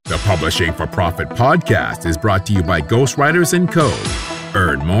Publishing for Profit podcast is brought to you by Ghostwriters & Co.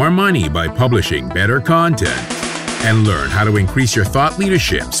 Earn more money by publishing better content and learn how to increase your thought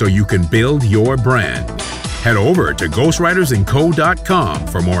leadership so you can build your brand. Head over to ghostwritersandco.com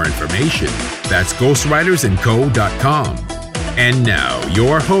for more information. That's ghostwritersandco.com. And now,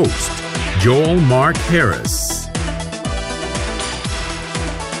 your host, Joel Mark Harris.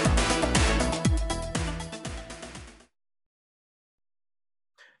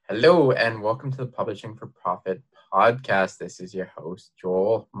 Hello, and welcome to the Publishing for Profit podcast. This is your host,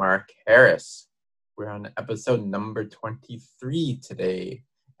 Joel Mark Harris. We're on episode number 23 today,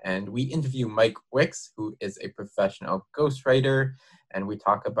 and we interview Mike Wicks, who is a professional ghostwriter, and we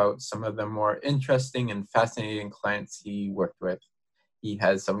talk about some of the more interesting and fascinating clients he worked with. He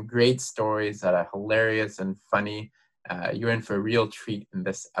has some great stories that are hilarious and funny. You're in for a real treat in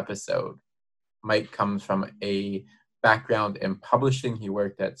this episode. Mike comes from a background in publishing. He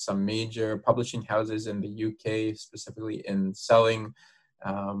worked at some major publishing houses in the UK, specifically in selling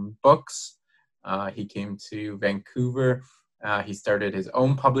books. He came to Vancouver. He started his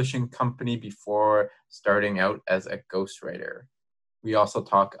own publishing company before starting out as a ghostwriter. We also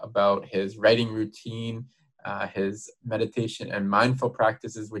talk about his writing routine, his meditation and mindful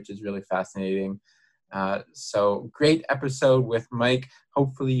practices, which is really fascinating. So great episode with Mike.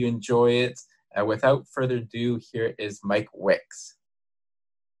 Hopefully you enjoy it. Without further ado, here is Mike Wicks.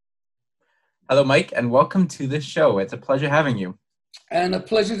 Hello, Mike, and welcome to this show. It's a pleasure having you. And a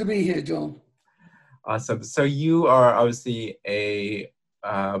pleasure to be here, John. Awesome. So you are obviously a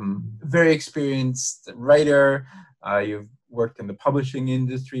very experienced writer. You've worked in the publishing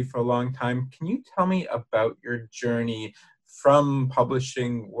industry for a long time. Can you tell me about your journey from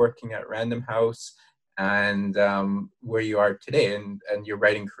publishing, working at Random House, and where you are today and your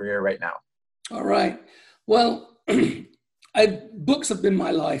writing career right now? All right. Well, books have been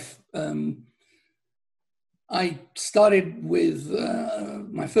my life. I started with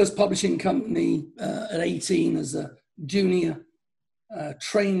my first publishing company at 18 as a junior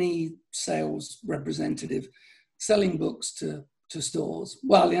trainee sales representative, selling books to stores.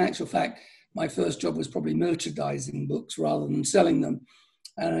 Well, in actual fact, my first job was probably merchandising books rather than selling them.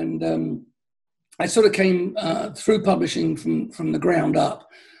 And I sort of came through publishing from the ground up.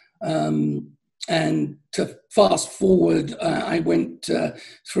 And to fast forward, I went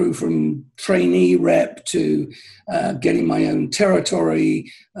through from trainee rep to getting my own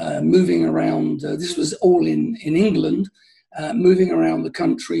territory, moving around. This was all in England, moving around the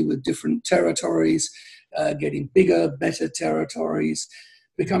country with different territories, getting bigger, better territories,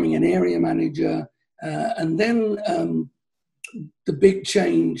 becoming an area manager. And then the big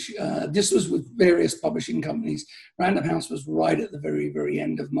change, this was with various publishing companies. Random House was right at the very, very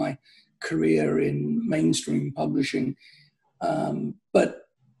end of my career in mainstream publishing. But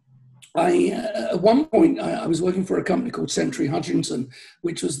at one point, I was working for a company called Century Hutchinson,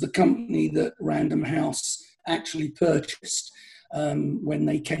 which was the company that Random House actually purchased when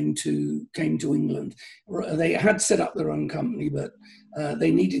they came to England. They had set up their own company, but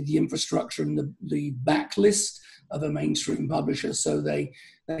they needed the infrastructure and the backlist of a mainstream publisher. So they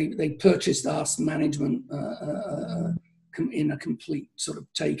purchased us, management, in a complete sort of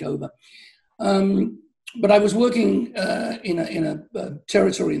takeover. But I was working in a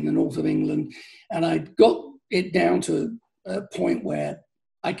territory in the north of England, and I got it down to a point where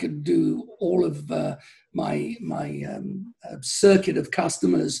I could do all of my circuit of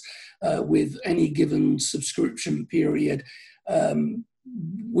customers with any given subscription period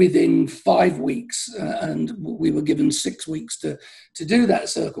within 5 weeks, and we were given 6 weeks to do that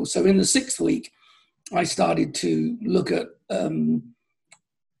circle. So in the 6th week, I started to look at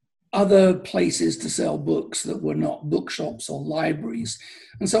other places to sell books that were not bookshops or libraries.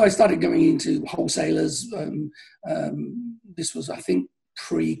 And so I started going into wholesalers. This was, I think,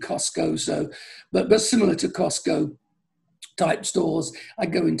 pre-Costco, so but similar to Costco type stores. I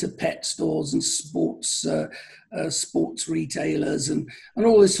go into pet stores and sports retailers and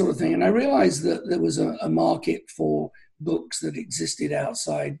all this sort of thing. And I realized that there was a market for books that existed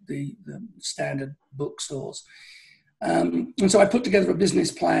outside the standard bookstores. And so I put together a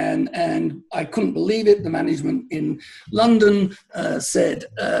business plan, and I couldn't believe it. The management in London said,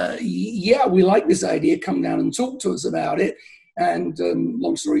 yeah, we like this idea. Come down and talk to us about it. And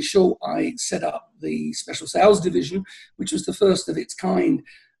long story short, I set up the special sales division, which was the first of its kind,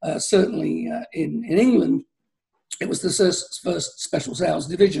 certainly in England. It was the first special sales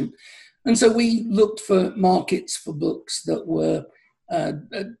division. And so we looked for markets for books that were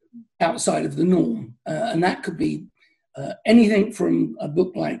outside of the norm. And that could be anything from a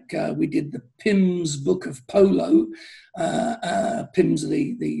book like we did the Pimm's Book of Polo, Pimm's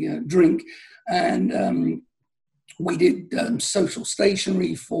the drink, and we did social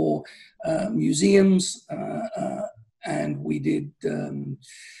stationery for museums, and we did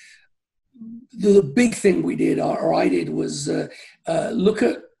the big thing we did, or I did, was look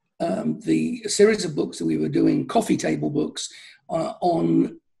at the series of books that we were doing, coffee table books,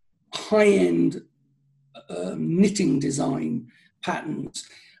 on high-end knitting design patterns,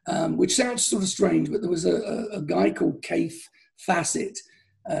 which sounds sort of strange, but there was a guy called Keith Fassett,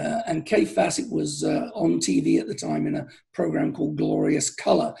 and Keith Fassett was on TV at the time in a program called Glorious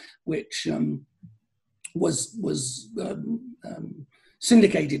Color, which was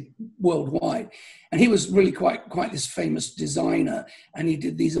syndicated worldwide. And he was really quite this famous designer, and he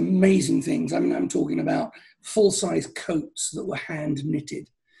did these amazing things. I mean, I'm talking about full-size coats that were hand knitted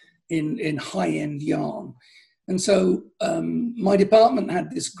in high-end yarn. And so my department had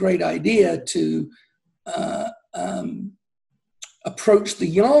this great idea to approach the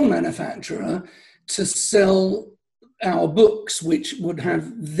yarn manufacturer to sell our books, which would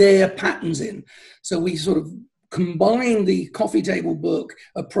have their patterns in. So we sort of combined the coffee table book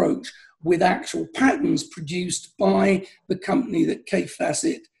approach with actual patterns produced by the company that Keith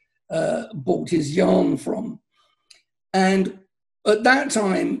Fassett bought his yarn from. And at that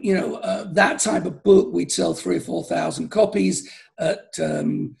time, that type of book, we'd sell 3,000 or 4,000 copies at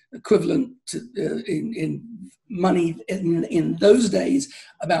equivalent to, in money in those days,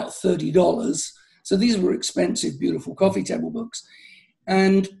 about $30. So these were expensive, beautiful coffee table books.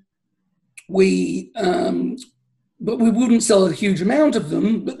 And but we wouldn't sell a huge amount of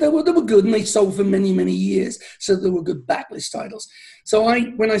them, but they were good, and they sold for many, many years. So they were good backlist titles. So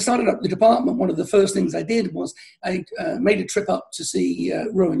when I started up the department, one of the first things I did was I made a trip up to see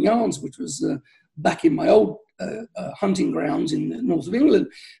Rowan Yarns, which was back in my old hunting grounds in the north of England,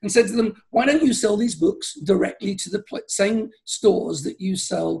 and said to them, why don't you sell these books directly to the same stores that you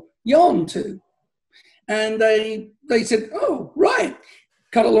sell yarn to? And they said, oh, right.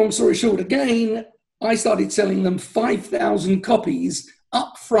 Cut a long story short again, I started selling them 5,000 copies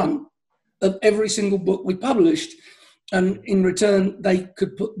up front of every single book we published. And in return, they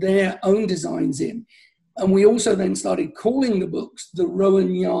could put their own designs in. And we also then started calling the books the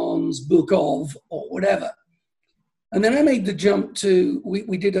Rowan Yarns Book of, or whatever. And then I made the jump to,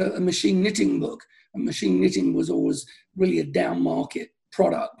 we did a machine knitting book. And machine knitting was always really a down market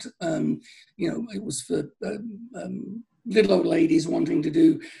product. It was for little old ladies wanting to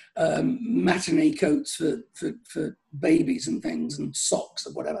do matinee coats for babies and things, and socks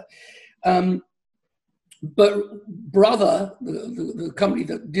or whatever. But Brother, the company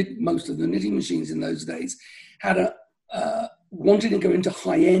that did most of the knitting machines in those days, had wanted to go into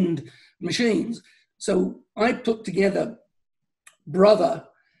high-end machines. So I put together Brother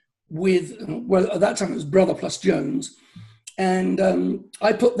with, well, at that time it was Brother plus Jones. And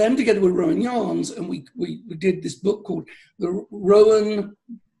I put them together with Rowan Yarns, and we did this book called the Rowan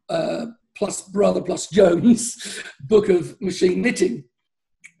plus Brother plus Jones Book of Machine Knitting.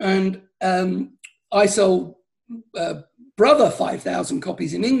 And I sold Brother 5,000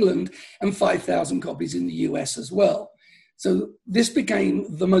 copies in England and 5,000 copies in the US as well. So this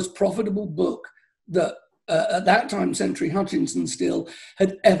became the most profitable book that at that time Century Hutchinson still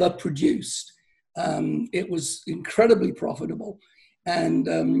had ever produced. It was incredibly profitable,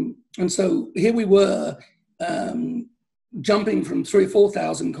 and so here we were, jumping from 3,000 or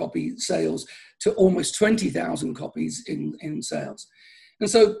 4,000 copy sales to almost 20,000 copies in sales, and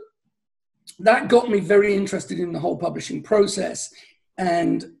so that got me very interested in the whole publishing process.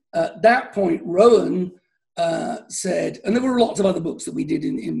 And at that point, Rowan said, and there were lots of other books that we did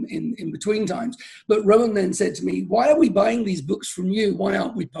in between times, but Rowan then said to me, "Why are we buying these books from you? Why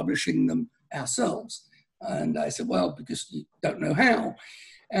aren't we publishing them ourselves?" And I said, "Well, because you don't know how."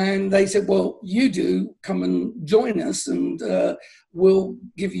 And they said, "Well, you do. Come and join us, and we'll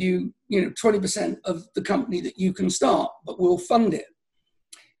give you, 20% of the company that you can start, but we'll fund it."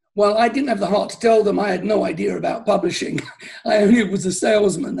 Well, I didn't have the heart to tell them. I had no idea about publishing. I only was a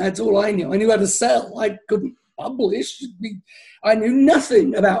salesman. That's all I knew. I knew how to sell. I couldn't publish. I knew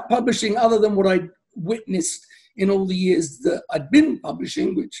nothing about publishing other than what I'd witnessed in all the years that I'd been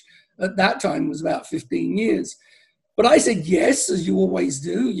publishing, which at that time was about 15 years. But I said yes, as you always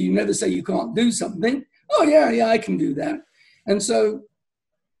do. You never say you can't do something. Oh, yeah, I can do that. And so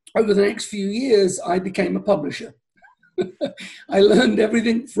over the next few years, I became a publisher. I learned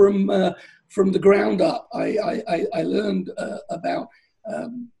everything from the ground up. I learned about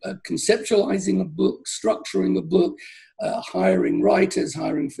conceptualizing a book, structuring a book, hiring writers,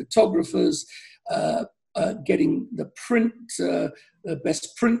 hiring photographers, getting the print, the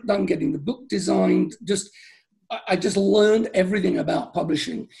best print done, getting the book designed. I just learned everything about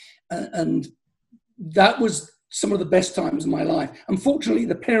publishing, and that was some of the best times of my life. Unfortunately,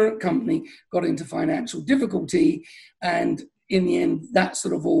 the parent company got into financial difficulty, and in the end, that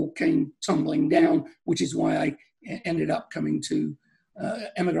sort of all came tumbling down, which is why I ended up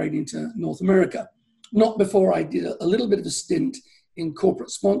emigrating to North America. Not before I did a little bit of a stint in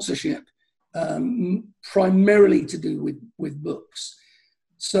corporate sponsorship, primarily to do with books.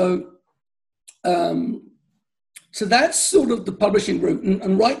 So that's sort of the publishing route.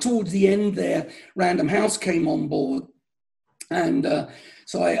 And right towards the end there, Random House came on board. And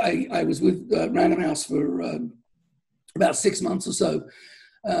so I was with Random House for about 6 months or so,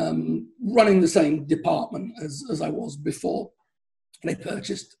 running the same department as I was before they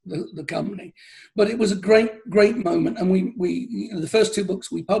purchased the company. But it was a great moment. And we the first 2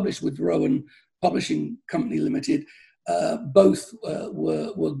 books we published with Rowan Publishing Company Limited, both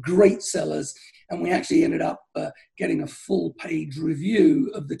were great sellers. And we actually ended up getting a full-page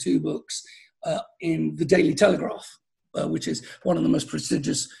review of the 2 books in the Daily Telegraph, which is one of the most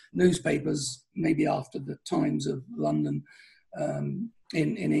prestigious newspapers, maybe after the Times of London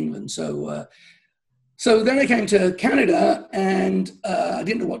in England. So then I came to Canada, and I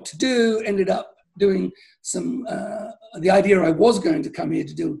didn't know what to do. Ended up doing the idea I was going to come here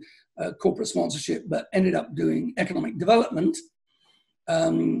to do corporate sponsorship, but ended up doing economic development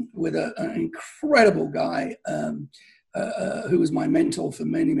with an incredible guy who was my mentor for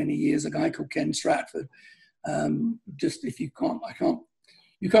many, many years, a guy called Ken Stratford. Just if you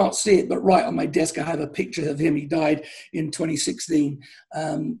can't see it, but right on my desk I have a picture of him. He died in 2016,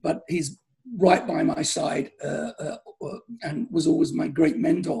 but he's right by my side and was always my great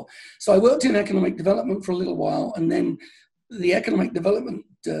mentor. So I worked in economic development for a little while, and then the economic development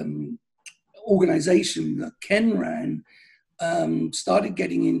organization that Ken ran started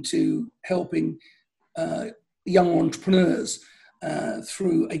getting into helping young entrepreneurs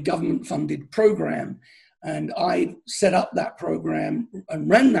through a government-funded program. And I set up that program and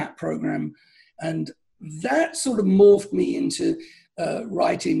ran that program, and that sort of morphed me into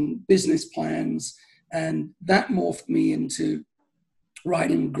writing business plans, and that morphed me into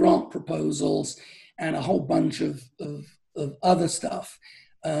writing grant proposals and a whole bunch of other stuff.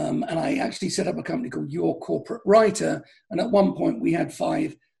 And I actually set up a company called Your Corporate Writer, and at one point we had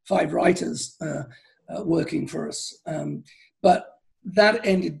five writers working for us. But that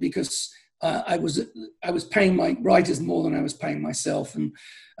ended because I was paying my writers more than I was paying myself, and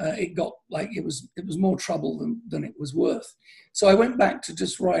it got like it was more trouble than it was worth. So I went back to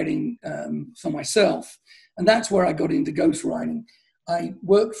just writing for myself, and that's where I got into ghostwriting. I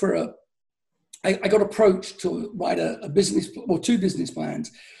worked for I got approached to write a business, or 2 business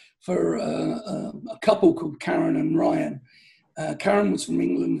plans for a couple called Karen and Ryan. Karen was from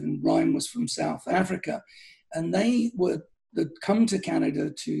England and Ryan was from South Africa, and they'd come to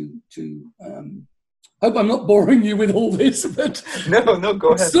Canada to hope I'm not boring you with all this, but no, go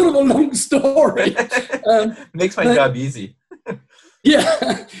ahead. It's sort of a long story. Makes my job easy.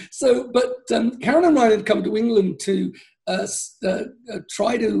 Yeah. So, but Karen and Ryan had come to England to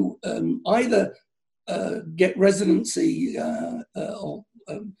try to either get residency or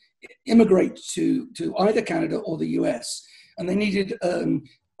immigrate to either Canada or the US. And they needed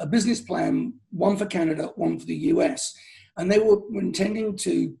a business plan, one for Canada, one for the US. And they were intending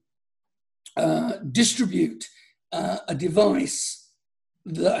to distribute a device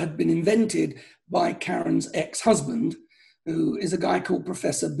that had been invented by Karen's ex-husband, who is a guy called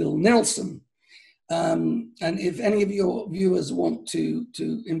Professor Bill Nelson. And if any of your viewers want to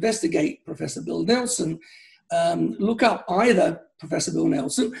investigate Professor Bill Nelson, look up either Professor Bill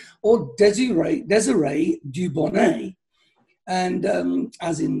Nelson or Desiree Dubonnet, and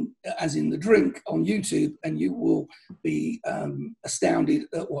as in the drink on YouTube, and you will be astounded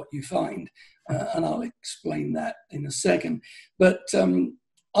at what you find. And I'll explain that in a second. But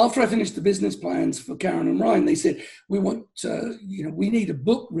after I finished the business plans for Karen and Ryan, they said, we need a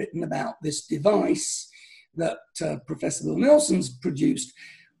book written about this device that Professor Bill Nelson's produced.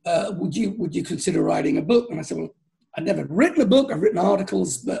 Would you consider writing a book? And I said, well, I'd never written a book. I've written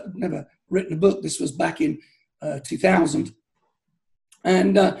articles, but never written a book. This was back in 2000.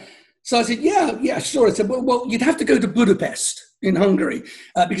 And so I said, yeah, sure. I said, well, you'd have to go to Budapest in Hungary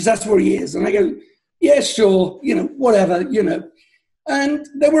because that's where he is. And I go, yeah, sure, whatever, And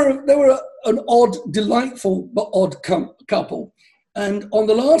they were an odd, delightful, but odd couple. And on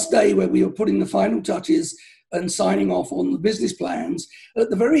the last day where we were putting the final touches and signing off on the business plans,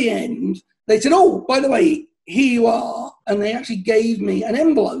 at the very end, they said, oh, by the way, here you are. And they actually gave me an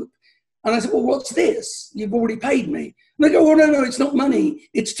envelope And I said, well, what's this? You've already paid me. And they go, oh, no, it's not money.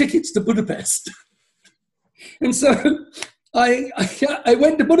 It's tickets to Budapest. And so I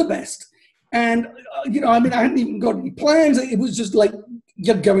went to Budapest. And, I hadn't even got any plans. It was just like,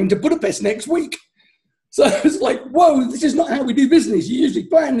 you're going to Budapest next week. So I was like, whoa, this is not how we do business. You usually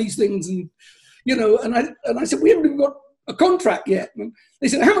plan these things. And, and I said, we haven't even got a contract yet. And they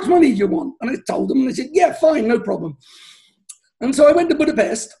said, how much money do you want? And I told them, and they said, yeah, fine, no problem. And so I went to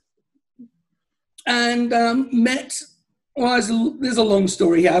Budapest and there's a long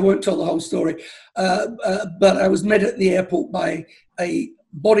story here. I won't tell the whole story. But I was met at the airport by a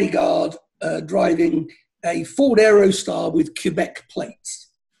bodyguard driving a Ford Aerostar with Quebec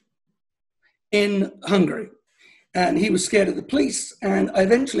plates in Hungary. And he was scared of the police. And I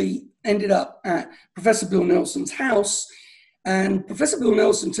eventually ended up at Professor Bill Nelson's house. And Professor Bill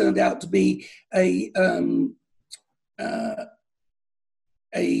Nelson turned out to be a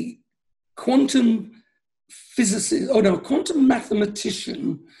quantum physicist, quantum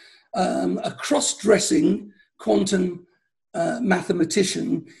mathematician, a cross-dressing quantum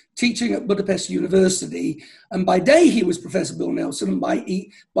mathematician teaching at Budapest University. And by day he was Professor Bill Nelson, and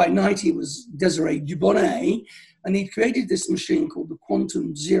by night he was Desiree Dubonnet. And he created this machine called the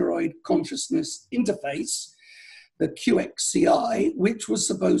Quantum Zeroid Consciousness Interface, the QXCI, which was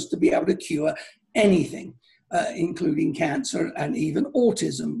supposed to be able to cure anything, including cancer and even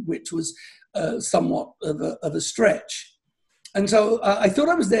autism, which was somewhat of a stretch. And so I thought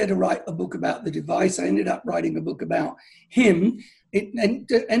I was there to write a book about the device. I ended up writing a book about him. It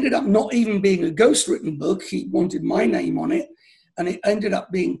ended up not even being a ghostwritten book. He wanted my name on it. And it ended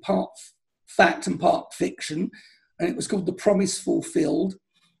up being part fact and part fiction. And it was called The Promise Fulfilled.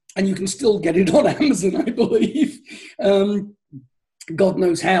 And you can still get it on Amazon, I believe. God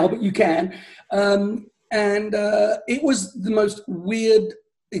knows how, but you can. It was the most weird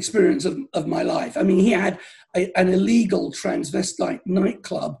experience of my life. I mean, he had an illegal transvestite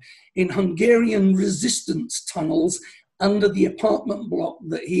nightclub in Hungarian resistance tunnels under the apartment block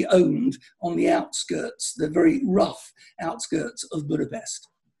that he owned on the outskirts, the very rough outskirts of Budapest.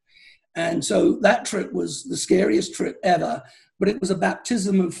 And so that trip was the scariest trip ever, but it was a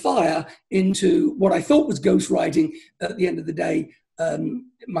baptism of fire into what I thought was ghostwriting. At the end of the day,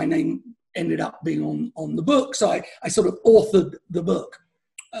 my name ended up being on the book, so I sort of authored the book.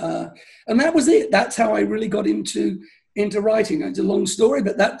 And that was it. That's how I really got into writing. It's a long story,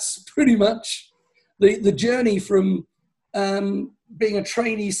 but that's pretty much the journey from being a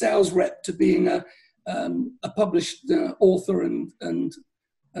trainee sales rep to being a published author and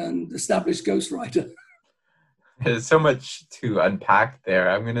established ghostwriter. There's so much to unpack there.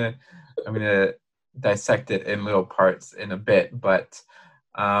 I'm gonna dissect it in little parts in a bit, but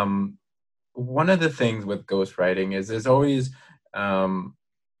one of the things with ghostwriting is there's always a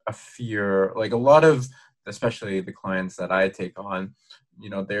fear, like a lot of, especially the clients that I take on,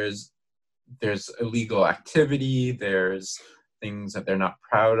 there's illegal activity, there's things that they're not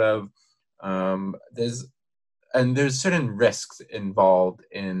proud of, there's certain risks involved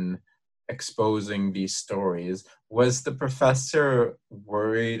in exposing these stories. Was the professor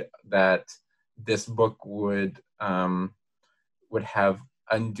worried that this book would have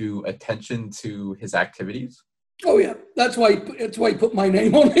undue attention to his activities? Oh yeah, that's why he put my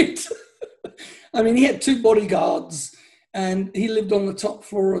name on it. I mean, he had 2 bodyguards, and he lived on the top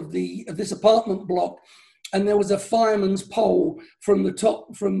floor of this apartment block, and there was a fireman's pole from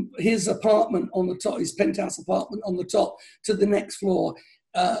his apartment on the top, his penthouse apartment on the top, to the next floor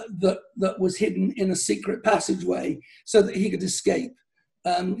that was hidden in a secret passageway so that he could escape.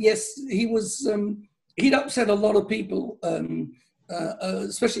 Yes, he was. He'd upset a lot of people,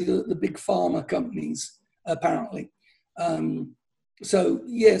 especially the big pharma companies, apparently. So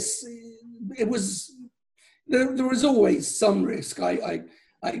yes, it was. There was always some risk. I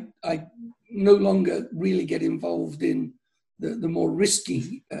no longer really get involved in the more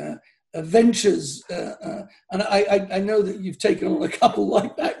risky ventures, and I know that you've taken on a couple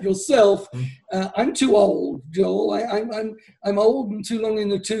like that yourself. I'm too old, Joel. I'm old and too long in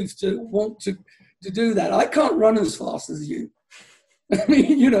the tooth to want to do that. I can't run as fast as you. I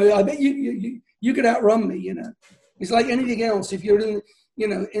mean, I bet you could outrun me. It's like anything else. If you're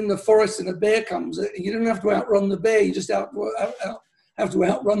in the forest and a bear comes, you don't have to outrun the bear. You just have to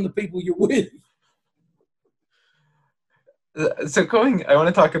outrun the people you're with. So I want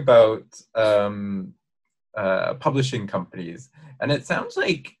to talk about publishing companies. And it sounds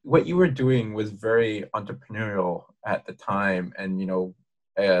like what you were doing was very entrepreneurial at the time, and,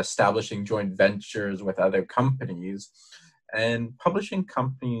 establishing joint ventures with other companies. And publishing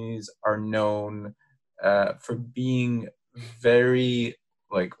companies are known for being very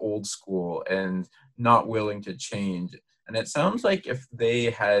like old school and not willing to change. And it sounds like if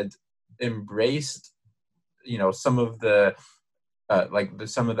they had embraced, some of the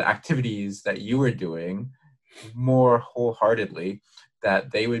some of the activities that you were doing more wholeheartedly,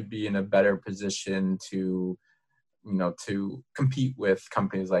 that they would be in a better position to compete with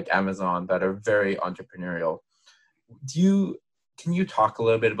companies like Amazon that are very entrepreneurial. Can you talk a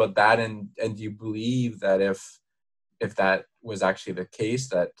little bit about that? And do you believe that if that was actually the case,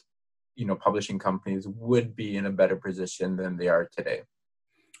 that, publishing companies would be in a better position than they are today?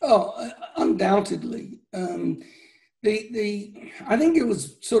 Oh, undoubtedly. I think it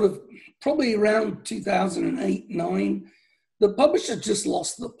was sort of probably around 2008-9. The publisher just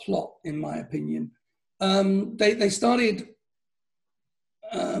lost the plot, in my opinion. They started.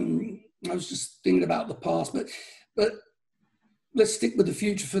 I was just thinking about the past, but let's stick with the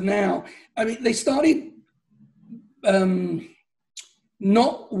future for now. I mean, they started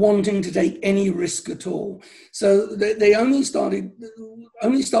not wanting to take any risk at all. So they only started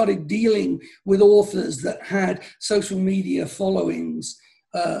dealing with authors that had social media followings.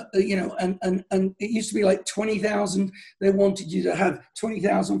 And it used to be like 20,000. They wanted you to have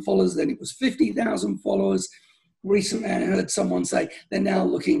 20,000 followers. Then it was 50,000 followers. Recently, I heard someone say they're now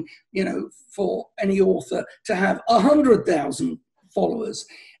looking, for any author to have 100,000 followers,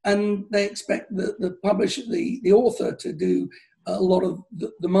 and they expect the publisher, the author, to do a lot of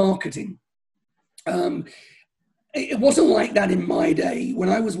the marketing. It wasn't like that in my day. When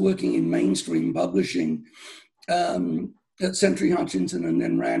I was working in mainstream publishing at Century Hutchinson and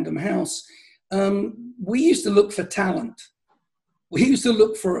then Random House, we used to look for talent. We used to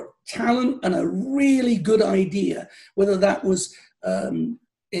look for talent and a really good idea, whether that was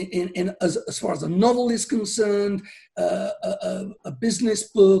as far as a novel is concerned, a business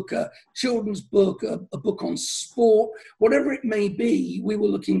book, a children's book, a book on sport, whatever it may be. We were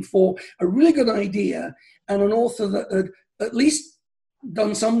looking for a really good idea and an author that had at least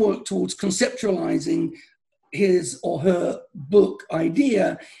done some work towards conceptualizing his or her book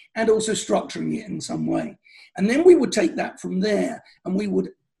idea and also structuring it in some way. And then we would take that from there, and we would,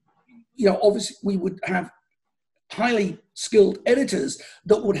 obviously we would have highly skilled editors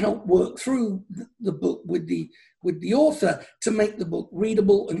that would help work through the book with the author to make the book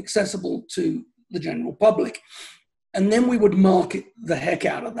readable and accessible to the general public. And then we would market the heck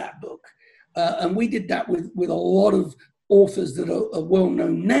out of that book. And we did that with a lot of authors that are well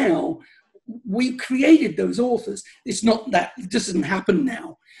known now. We created those authors. It's not that it doesn't happen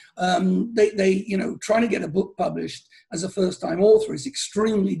now. Trying to get a book published as a first-time author is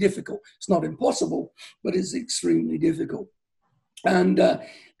extremely difficult. It's not impossible, but it's extremely difficult. And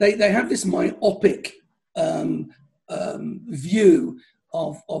they have this myopic view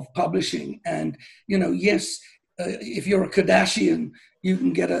of publishing. And yes, if you're a Kardashian, you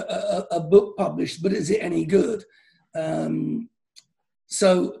can get a book published, but is it any good?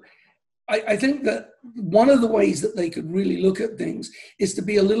 So I think that one of the ways that they could really look at things is to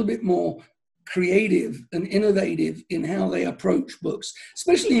be a little bit more creative and innovative in how they approach books,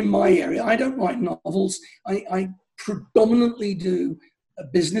 especially in my area. I don't write novels. I predominantly do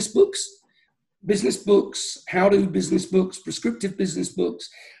business books, how-to business books, prescriptive business books,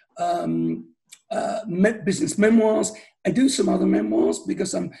 business memoirs. I do some other memoirs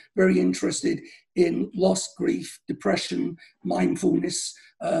because I'm very interested in loss, grief, depression, mindfulness,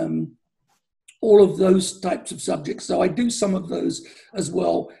 all of those types of subjects. So I do some of those as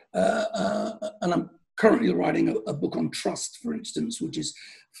well. And I'm currently writing a book on trust, for instance, which is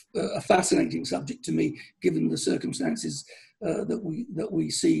a fascinating subject to me, given the circumstances that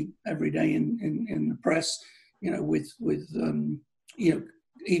we see every day in the press, with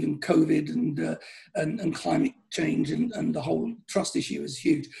even COVID and climate change and the whole trust issue is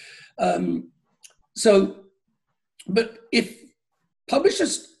huge. But if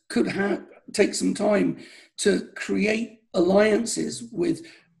publishers could take some time to create alliances with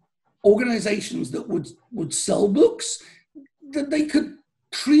organizations that would sell books, that they could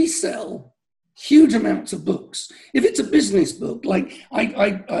pre-sell huge amounts of books. If it's a business book, like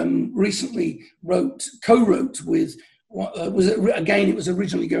I recently co-wrote with, it was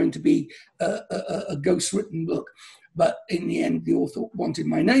originally going to be a ghost-written book, but in the end, the author wanted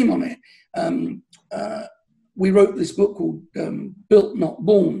my name on it. We wrote this book called Built Not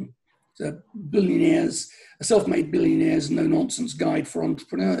Born. It's a self-made billionaires no-nonsense guide for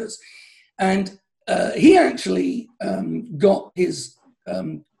entrepreneurs. And he actually got his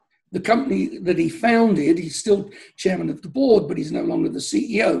the company that he founded. He's still chairman of the board, but he's no longer the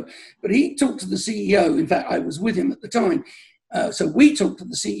CEO. But he talked to the CEO. In fact, I was with him at the time. So we talked to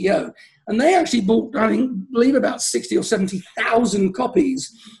the CEO, and they actually bought, believe about 60 or 70,000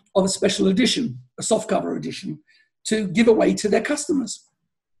 copies of a special edition, a softcover edition, to give away to their customers.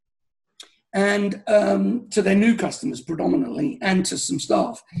 And to their new customers predominantly, and to some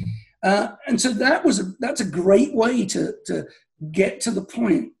staff. And so that's a great way to get to the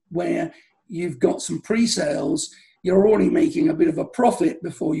point where you've got some pre-sales, you're already making a bit of a profit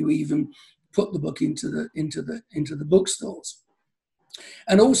before you even put the book into the bookstores.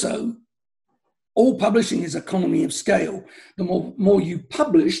 And also, all publishing is economy of scale. The more you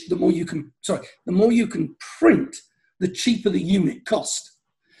publish, the more you can print, the cheaper the unit cost.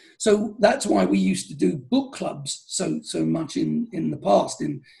 So that's why we used to do book clubs so much in the past,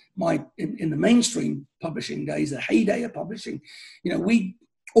 in the mainstream publishing days, the heyday of publishing. We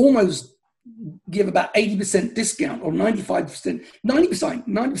almost give about 80% discount or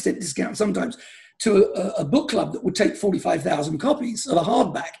 90% discount sometimes to a book club that would take 45,000 copies of a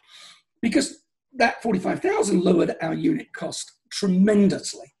hardback, because that 45,000 lowered our unit cost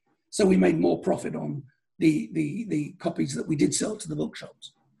tremendously. So we made more profit on the copies that we did sell to the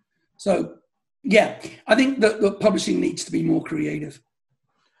bookshops. So, yeah, I think that the publishing needs to be more creative.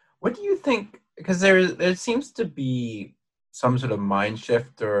 What do you think? Because there seems to be some sort of mind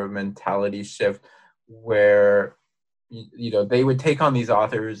shift or mentality shift where, they would take on these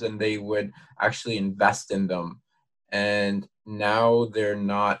authors and they would actually invest in them. And now they're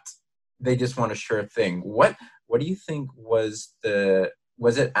not, they just want a sure thing. What do you think was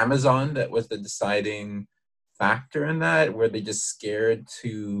it Amazon that was the deciding factor in that? Were they just scared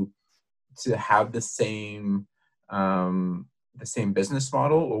to have the same business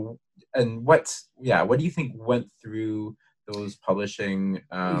model? What do you think went through those publishing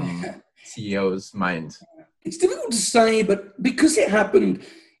CEOs' minds? It's difficult to say, but because it happened,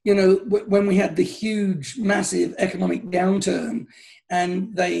 when we had the huge, massive economic downturn,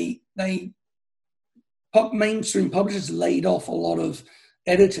 and mainstream publishers laid off a lot of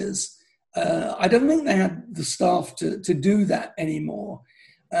editors. I don't think they had the staff to do that anymore.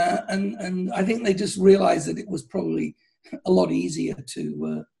 And I think they just realized that it was probably a lot easier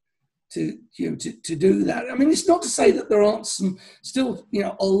to do that. I mean, it's not to say that there aren't still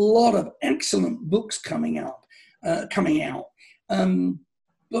a lot of excellent books coming out,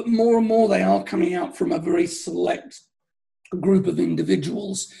 but more and more they are coming out from a very select group of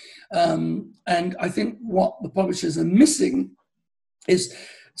individuals. And I think what the publishers are missing is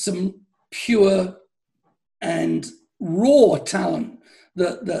some pure and raw talent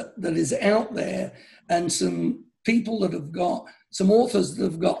that is out there, and some people that have got, some authors that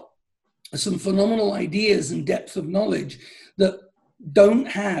have got some phenomenal ideas and depth of knowledge that don't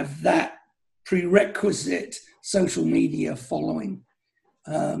have that prerequisite social media following.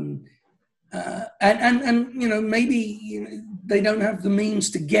 Maybe they don't have the means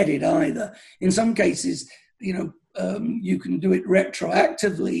to get it either. In some cases, you can do it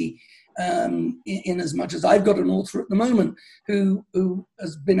retroactively, in as much as I've got an author at the moment who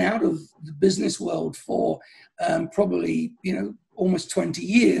has been out of the business world for probably almost 20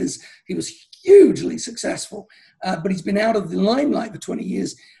 years. He was hugely successful, but he's been out of the limelight for 20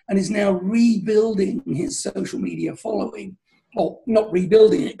 years and is now rebuilding his social media following. Well, not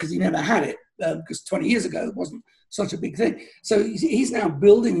rebuilding it because he never had it, because 20 years ago it wasn't such a big thing. So he's now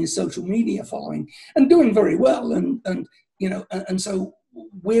building his social media following and doing very well. And so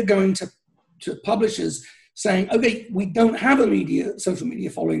we're going to publishers saying, okay, we don't have a social media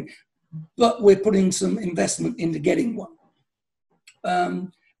following, but we're putting some investment into getting one.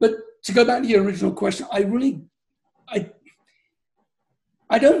 But to go back to your original question, I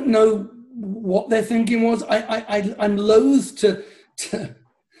don't know what their thinking was. I'm loath to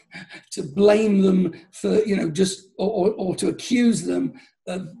blame them for, just, or to accuse them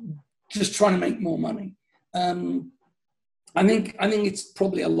of just trying to make more money. I think it's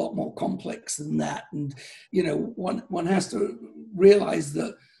probably a lot more complex than that. And, one has to realize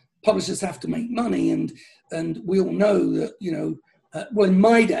that publishers have to make money. And we all know that, in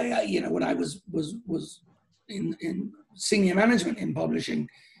my day, when I was in senior management in publishing,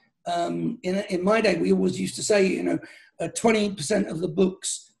 in my day, we always used to say, 20% of the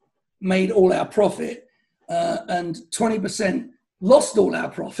books made all our profit, and 20% lost all our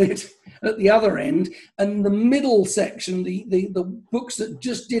profit at the other end. And the middle section, the books that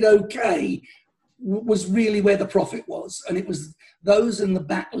just did okay, was really where the profit was. And it was those in the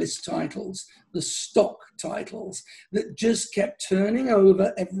backlist titles, the stock titles, that just kept turning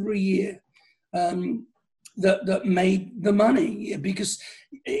over every year, that made the money, because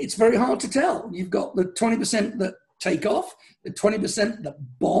it's very hard to tell. You've got the 20% that take off, the 20% that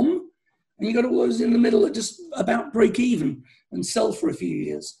bomb, and you got all those in the middle that just about break even and sell for a few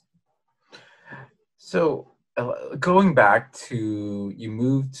years. So going back to, you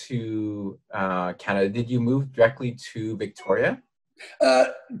moved to Canada, did you move directly to Victoria?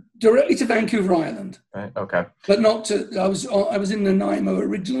 Directly to Vancouver Island. Right. Okay. But not to, I was in Nanaimo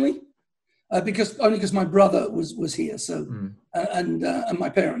originally, because my brother was here, so and my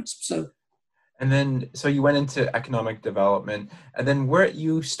parents. So. And then, so you went into economic development, and then where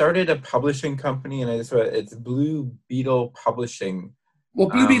you started a publishing company, and it's Blue Beetle Publishing. Well,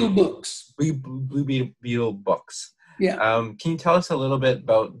 Blue Beetle Books. Blue Beetle Books. Yeah. Can you tell us a little bit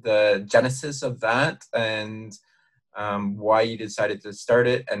about the genesis of that, and why you decided to start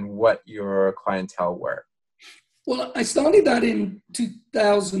it, and what your clientele were? Well, I started that in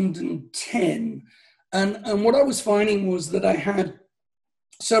 2010, and what I was finding was that I had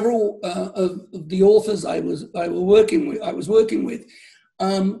several of the authors I was working with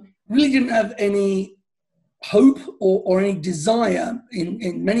really didn't have any hope or any desire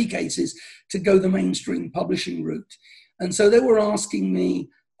in many cases to go the mainstream publishing route, and so they were asking me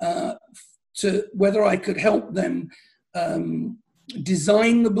to whether I could help them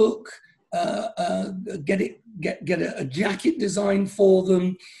design the book, get a jacket design for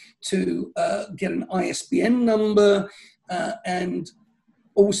them, to get an ISBN number, and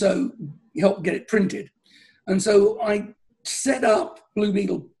also help get it printed. And so I set up Blue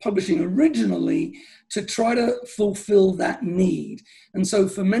Beetle Publishing originally to try to fulfill that need. And so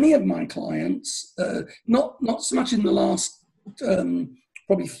for many of my clients, not so much in the last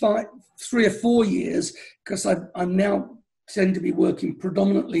probably 3 or 4 years, because I'm now tend to be working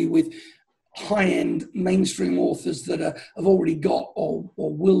predominantly with high-end mainstream authors that have already got or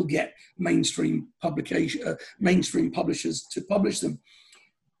will get mainstream publishers to publish them.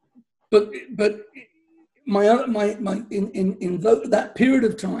 But in that period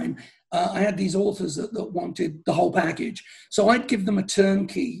of time, I had these authors that wanted the whole package. So I'd give them a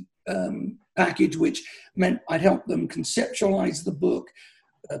turnkey package, which meant I'd help them conceptualize the book,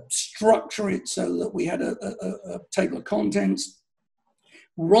 structure it so that we had a table of contents,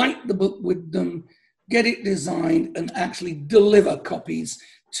 write the book with them, get it designed, and actually deliver copies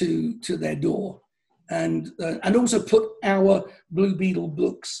to their door, and also put our Blue Beetle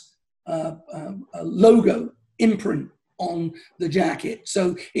Books logo imprint on the jacket,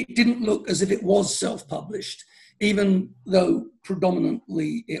 so it didn't look as if it was self-published, even though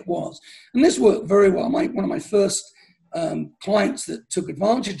predominantly it was. And this worked very well. One of my first clients that took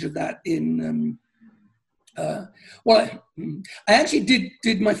advantage of that I actually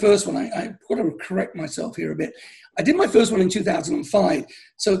did my first one. I've got to correct myself here a bit. I did my first one in 2005.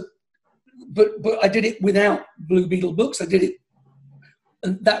 So, but I did it without Blue Beetle Books. I did it,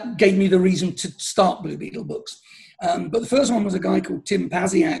 and that gave me the reason to start Blue Beetle Books. But the first one was a guy called Tim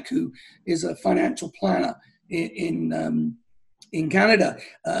Pasiak, who is a financial planner in Canada.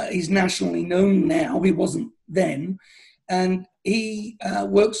 He's nationally known now. He wasn't then, and he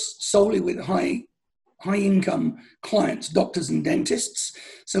works solely with high-income clients, doctors and dentists.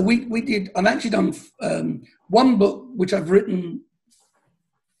 So I've actually done one book which I've written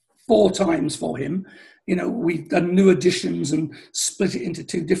 4 times for him. You know, we've done new editions and split it into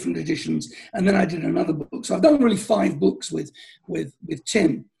 2 different editions. And then I did another book. So I've done really 5 books with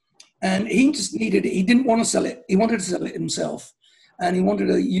Tim. And he just needed it. He didn't want to sell it. He wanted to sell it himself. And he wanted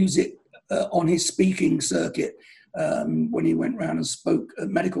to use it on his speaking circuit when he went around and spoke at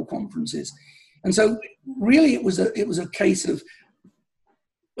medical conferences. And so really it was a case of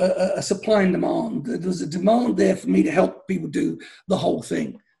a supply and demand. There was a demand there for me to help people do the whole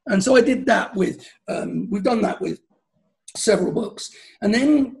thing. And so I did that we've done that with several books. And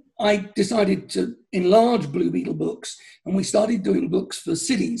then I decided to enlarge Blue Beetle Books, and we started doing books for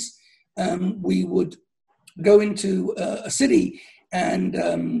cities. We would go into a city,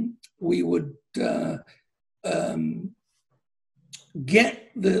 and we would get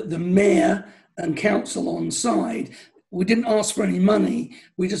the mayor and council on side. We didn't ask for any money.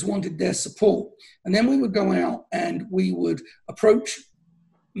 We just wanted their support. And then we would go out and we would approach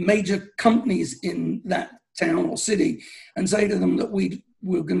major companies in that town or city and say to them that we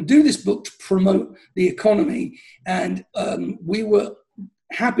were going to do this book to promote the economy. And we were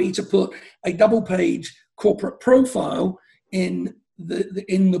happy to put a double-page corporate profile in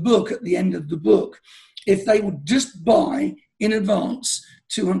the book at the end of the book if they would just buy in advance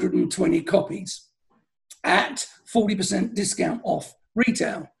 220 copies at 40% discount off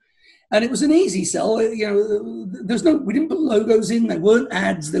retail. And it was an easy sell. You know, we didn't put logos in. There weren't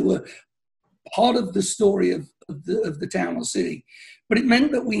ads. They were part of the story of the town or city. But it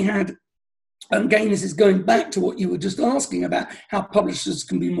meant that we had again, this is going back to what you were just asking about how publishers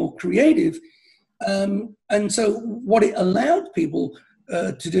can be more creative. And so what it allowed people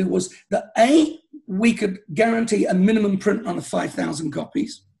to do was that we could guarantee a minimum print run of 5,000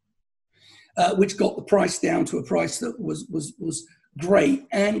 copies, which got the price down to a price that was great.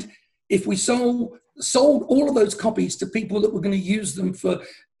 And if we sold all of those copies to people that were going to use them for,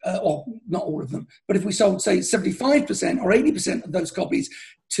 or not all of them, but if we sold, say, 75% or 80% of those copies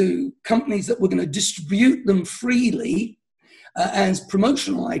to companies that were going to distribute them freely as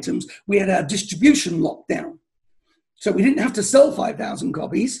promotional items, we had our distribution locked down. So we didn't have to sell 5,000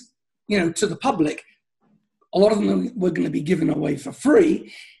 copies, to the public. A lot of them were going to be given away for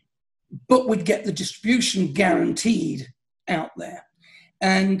free, but we'd get the distribution guaranteed out there.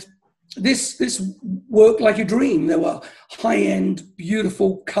 And this worked like a dream. There were high-end,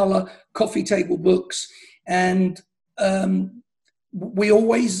 beautiful color coffee table books, and we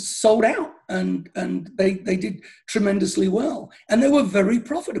always sold out, and they did tremendously well, and they were very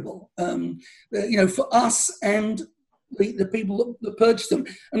profitable, for us and the people that purchased them.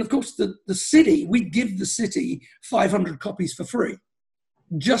 And of course, the city, we give the city 500 copies for free,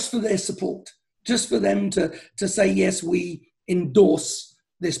 just for their support, just for them to say, yes, we endorse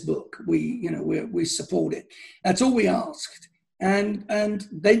this book, we support it. That's all we asked, and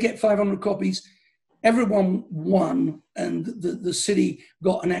they get 500 copies. Everyone won, and the city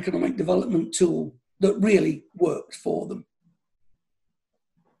got an economic development tool that really worked for them.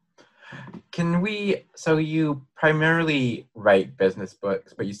 So you primarily write business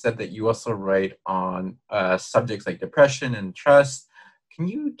books, but you said that you also write on subjects like depression and trust. Can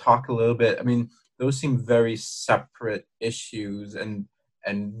you talk a little bit? I mean, those seem very separate issues and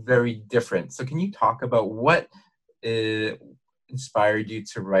very different. So can you talk about what inspired you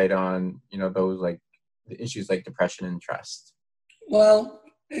to write on, those like the issues like depression and trust? Well,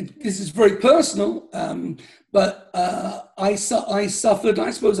 this is very personal, but I suffered,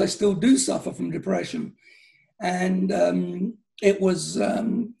 I suppose I still do suffer from depression. And it was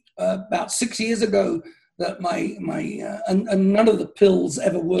about 6 years ago that and none of the pills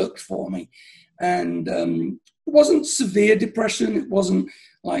ever worked for me. And it wasn't severe depression. It wasn't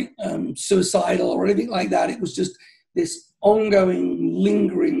like suicidal or anything like that. It was just this ongoing,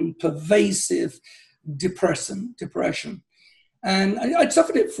 lingering, pervasive depression. And I'd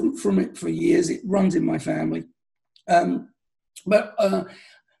suffered it from it for years. It runs in my family. But I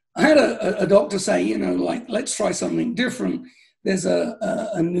had a doctor say, let's try something different. There's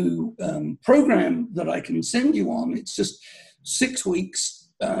a new program that I can send you on. It's just 6 weeks,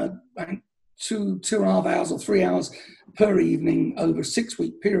 2.5 hours or 3 hours per evening over a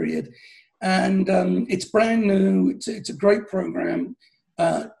 6-week period. And it's brand new. It's a great program.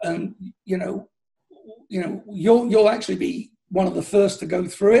 And, you'll actually be one of the first to go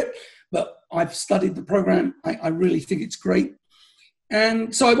through it, but I've studied the program. I really think it's great.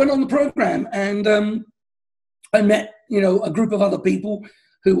 And so I went on the program, and I met, a group of other people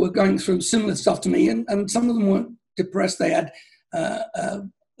who were going through similar stuff to me, and some of them weren't depressed. They had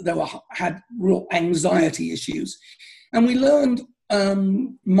had real anxiety issues, and we learned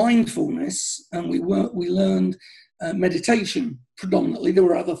mindfulness, and we learned meditation predominantly. There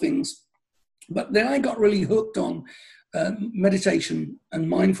were other things, but then I got really hooked on meditation and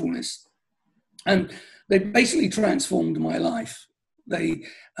mindfulness, and they basically transformed my life. I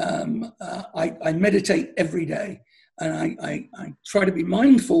meditate every day, and I try to be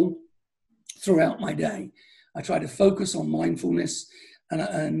mindful throughout my day. I try to focus on mindfulness,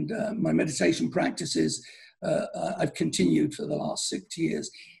 and my meditation practices I've continued for the last 6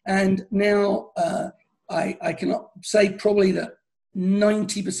 years. And now I can say probably that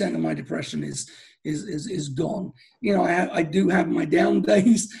 90% of my depression is gone. I do have my down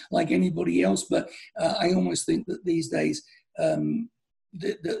days like anybody else, but I almost think that these days I'm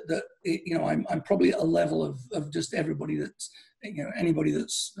probably at a level of just everybody that's anybody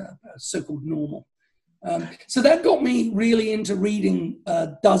that's so-called normal. So that got me really into reading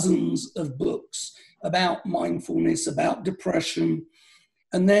dozens of books about mindfulness, about depression.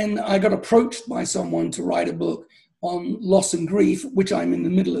 And then I got approached by someone to write a book on loss and grief, which I'm in the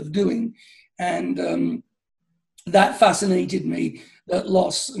middle of doing. And that fascinated me, that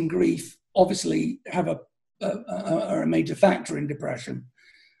loss and grief obviously are a major factor in depression.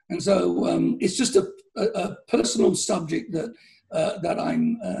 And so it's just a personal subject that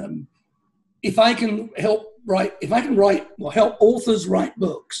I'm, if I can help help authors write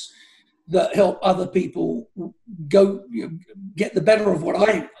books that help other people get the better of what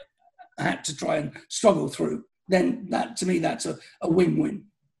I had to try and struggle through, then to me, that's a win-win.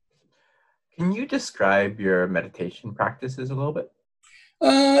 Can you describe your meditation practices a little bit?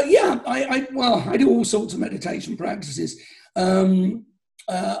 I do all sorts of meditation practices.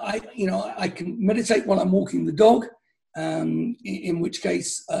 I can meditate while I'm walking the dog, in which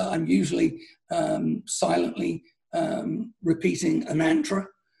case I'm usually silently repeating a mantra,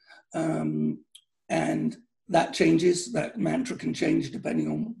 and that changes. That mantra can change depending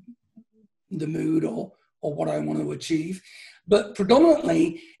on the mood or what I want to achieve. But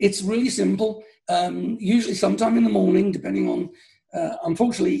predominantly, it's really simple. Usually sometime in the morning, depending on,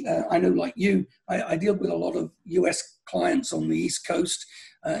 unfortunately, I know like you, I deal with a lot of US clients on the East Coast.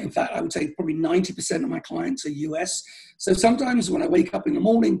 In fact, I would say probably 90% of my clients are US. So sometimes when I wake up in the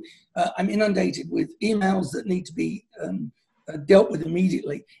morning, I'm inundated with emails that need to be dealt with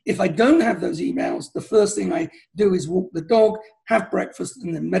immediately. If I don't have those emails, the first thing I do is walk the dog, have breakfast,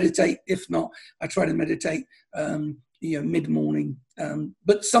 and then meditate. If not, I try to meditate mid-morning.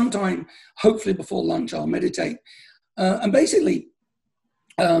 But sometime, hopefully before lunch, I'll meditate. And basically,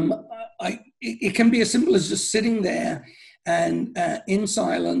 it can be as simple as just sitting there and in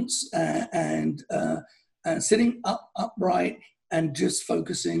silence and sitting upright and just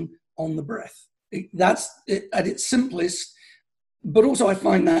focusing on the breath. That's it at its simplest, but also I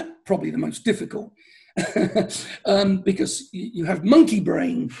find that probably the most difficult because you have monkey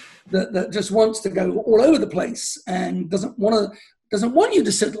brain that just wants to go all over the place and doesn't want you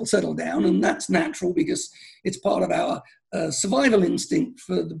to settle down, and that's natural because it's part of our survival instinct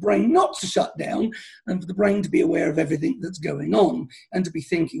for the brain not to shut down and for the brain to be aware of everything that's going on and to be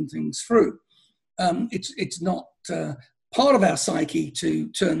thinking things through. It's not part of our psyche to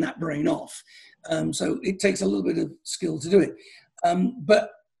turn that brain off. So it takes a little bit of skill to do it.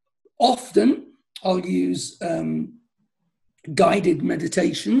 But often I'll use guided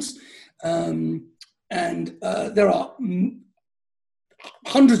meditations, and there are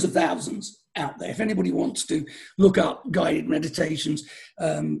hundreds of thousands out there. If anybody wants to look up guided meditations,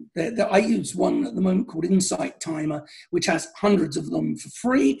 I use one at the moment called Insight Timer, which has hundreds of them for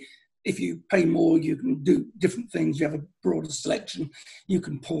free. If you pay more, you can do different things. You have a broader selection. You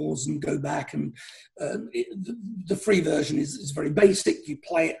can pause and go back, and the free version is very basic. You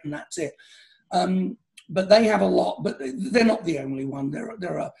play it and that's it. But they have a lot, but they're not the only one. There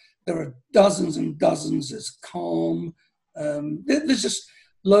are dozens and dozens. There's Calm. There's just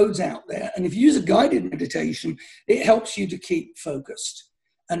loads out there. And if you use a guided meditation, it helps you to keep focused,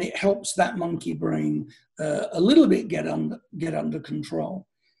 and it helps that monkey brain a little bit get under control.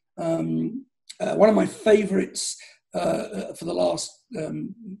 One of my favorites for the last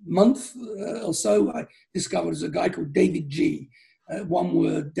month or so, I discovered is a guy called David G. One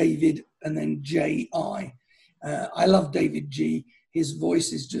word, David, and then J-I. I love David G. His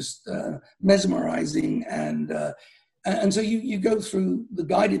voice is just mesmerizing, and so you go through the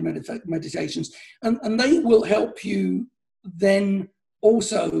guided meditations, and they will help you then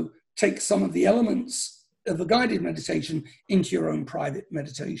also take some of the elements of a guided meditation into your own private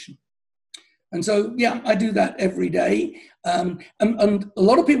meditation. And so, yeah, I do that every day. And a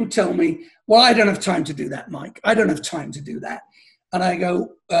lot of people tell me, well, I don't have time to do that, Mike. I don't have time to do that. And I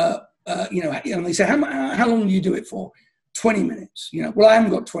go, and they say, how long do you do it for? 20 minutes. Well, I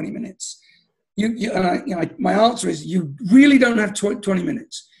haven't got 20 minutes. My answer is, you really don't have 20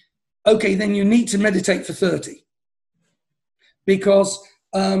 minutes. Okay, then you need to meditate for 30. Because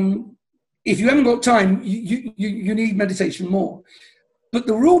if you haven't got time, you need meditation more. But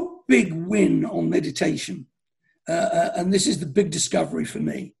the real big win on meditation, and this is the big discovery for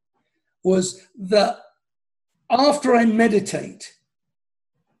me, was that after I meditate,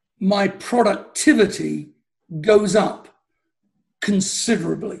 my productivity goes up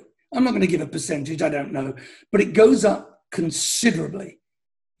considerably. I'm not going to give a percentage, I don't know, but it goes up considerably.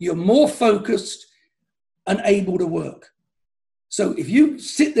 You're more focused and able to work. So if you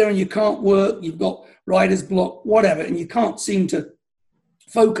sit there and you can't work, you've got writer's block, whatever, and you can't seem to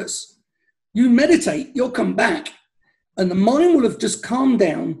focus, you meditate, you'll come back, and the mind will have just calmed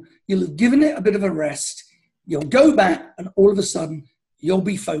down. You'll have given it a bit of a rest. You'll go back, and all of a sudden, you'll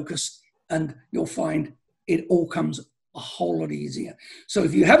be focused, and you'll find it all comes a whole lot easier. So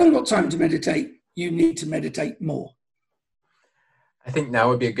if you haven't got time to meditate, you need to meditate more. I think now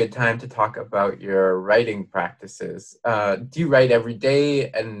would be a good time to talk about your writing practices. Do you write every day?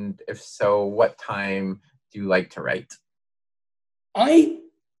 And if so, what time do you like to write? I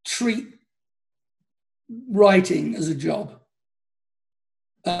treat writing as a job.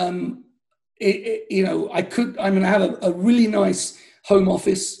 I have a really nice home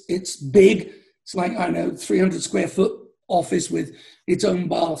office. It's big. It's like, 300 square foot office with its own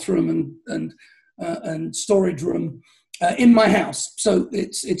bathroom and storage room in my house. So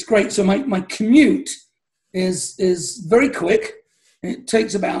it's great. So my commute is very quick. It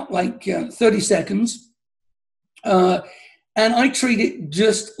takes about 30 seconds. And I treat it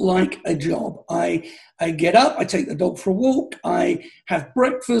just like a job. I get up, I take the dog for a walk, I have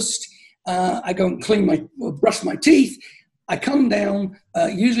breakfast, I go and brush my teeth. I come down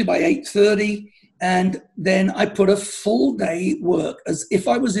usually by 8:30, and then I put a full day work as if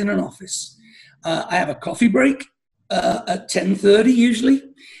I was in an office. I have a coffee break at 10:30 usually,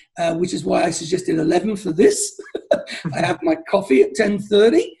 which is why I suggested 11 for this. I have my coffee at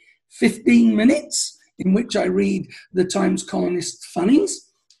 10:30, 15 minutes in which I read the Times Colonist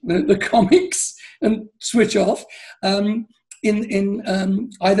funnies, the comics, and switch off. In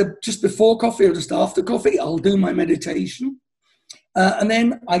either just before coffee or just after coffee, I'll do my meditation. And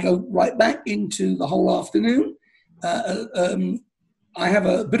then I go right back into the whole afternoon. I have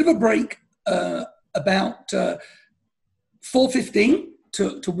a bit of a break about 4:15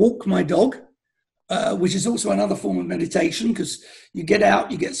 to walk my dog, which is also another form of meditation because you get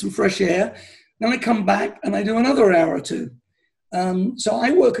out, you get some fresh air. Then I come back and I do another hour or two. So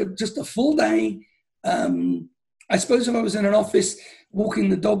I work just a full day. I suppose if I was in an office, walking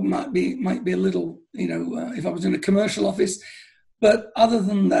the dog might be a little, if I was in a commercial office. But other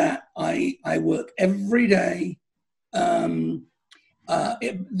than that, I work every day. And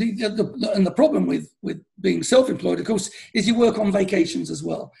the problem with being self-employed, of course, is you work on vacations as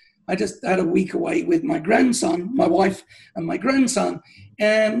well. I just had a week away with my grandson, my wife and my grandson.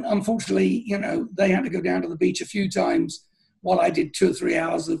 And unfortunately, they had to go down to the beach a few times while I did 2 or 3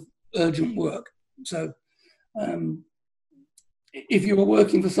 hours of urgent work. So if you were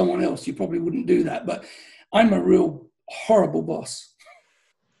working for someone else, you probably wouldn't do that. But I'm a real horrible boss.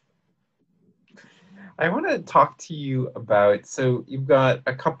 I want to talk to you about, so you've got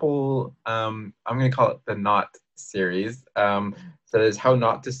a couple, I'm going to call it the Not series. So there's How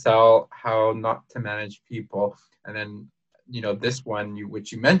Not to Sell, How Not to Manage People. And then, this one,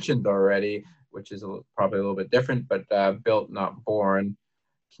 which you mentioned already, which is probably a little bit different, but Built Not Born.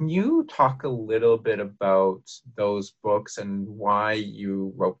 Can you talk a little bit about those books and why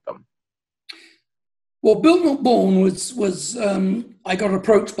you wrote them? Well, Built Not Born was I got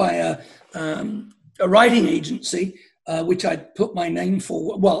approached by a writing agency, which I'd put my name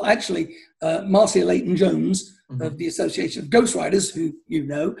for. Well, actually, Marcia Layton-Jones of the Association of Ghostwriters, who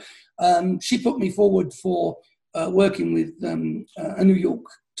she put me forward for working with a New York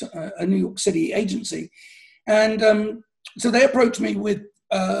City agency, and so they approached me with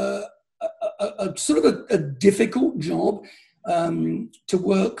a sort of a difficult job to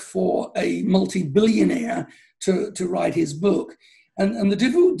work for a multi-billionaire to write his book. And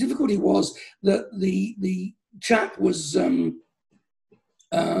the difficulty was that the chap wasn't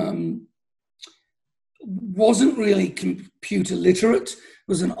really computer literate,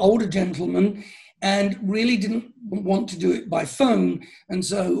 was an older gentleman, and really didn't want to do it by phone, and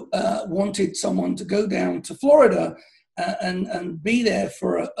so wanted someone to go down to Florida and be there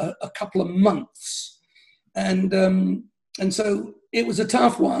for a couple of months. And so it was a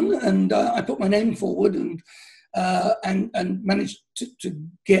tough one, and I put my name forward and managed to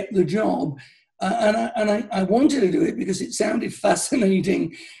get the job. And I wanted to do it because it sounded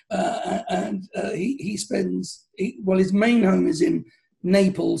fascinating. His main home is in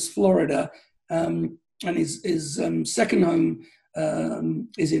Naples, Florida, and his second home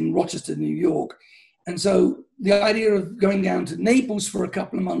is in Rochester, New York. And so the idea of going down to Naples for a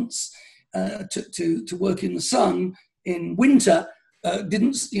couple of months to work in the sun in winter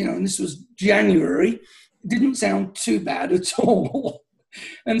didn't, and this was January, didn't sound too bad at all.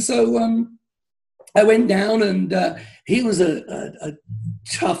 And so I went down, and he was a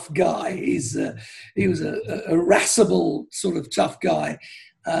tough guy. He was a irascible sort of tough guy.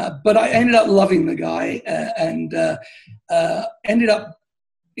 But I ended up loving the guy, and ended up,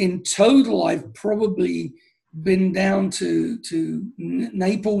 in total, I've probably been down to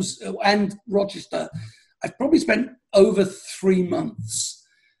Naples and Rochester. I've probably spent over 3 months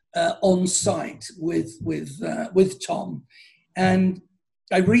on site with Tom. And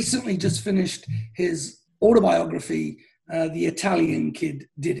I recently just finished his autobiography, The Italian Kid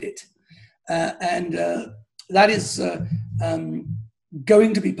Did It. And that is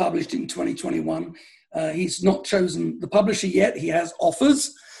going to be published in 2021. He's not chosen the publisher yet. He has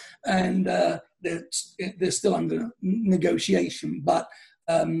offers, and they're still under negotiation. But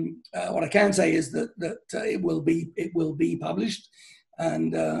what I can say is that it will be published,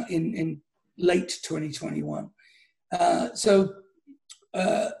 and in late 2021. So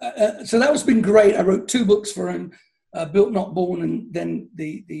that's been great. I wrote 2 books for him, Built Not Born, and then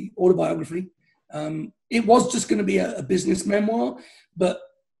the autobiography. It was just going to be a business memoir, but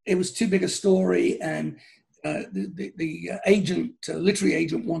it was too big a story, and the agent, literary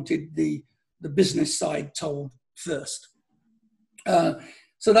agent, wanted the business side told first.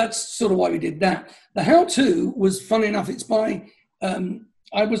 So that's sort of why we did that. The how-to was, fun enough, it's by,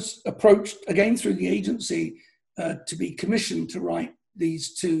 I was approached again through the agency to be commissioned to write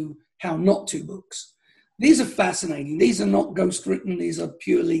these two how not to books. These are fascinating. These are not ghostwritten. These are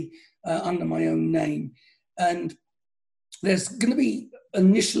purely under my own name. And there's going to be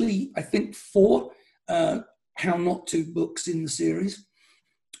initially, I think, 4 how not to books in the series.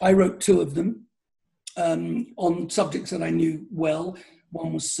 I wrote 2 of them on subjects that I knew well.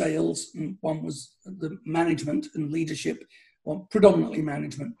 One was sales and one was the management and leadership, well, predominantly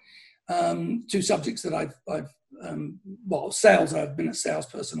management. 2 subjects that I've sales, I've been a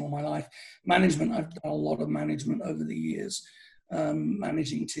salesperson all my life. Management, I've done a lot of management over the years,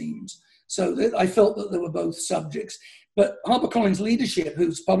 managing teams. So I felt that there were both subjects. But HarperCollins Leadership,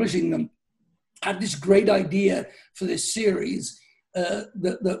 who's publishing them, had this great idea for this series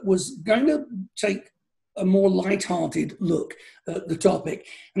that was going to take a more light-hearted look at the topic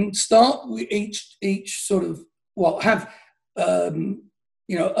and start with each sort of, have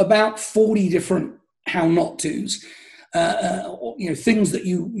about 40 different how not tos, things that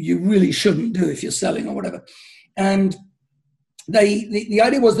you really shouldn't do if you're selling or whatever. And the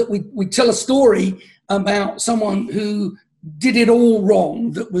idea was that we tell a story about someone who did it all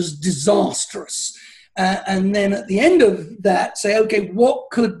wrong, that was disastrous. And then at the end of that, say, okay, what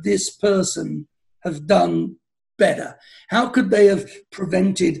could this person have done better? How could they have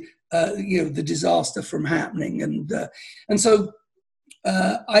prevented, the disaster from happening? And so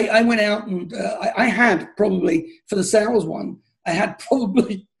I went out and I had probably, for the sales one, I had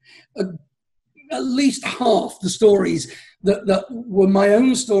probably at least half the stories that were my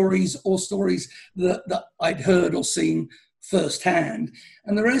own stories or stories that I'd heard or seen firsthand.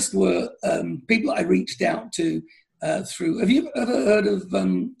 And the rest were people I reached out to through. Have you ever heard of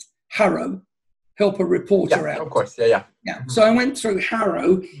Harrow? Help a reporter out. Of course, yeah. So I went through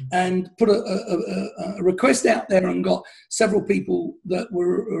Harrow and put a request out there and got several people that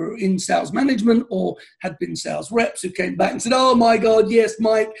were in sales management or had been sales reps who came back and said, "Oh my God, yes,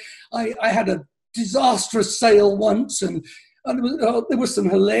 Mike, I had a disastrous sale once," and there were some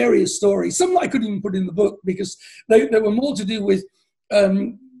hilarious stories. Some I couldn't even put in the book because they were more to do with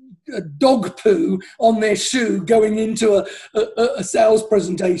a dog poo on their shoe going into a sales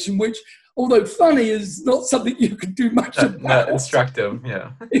presentation, which, although funny, is not something you can do much about. Not instructive,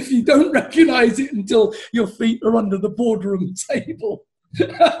 yeah. If you don't recognize it until your feet are under the boardroom table.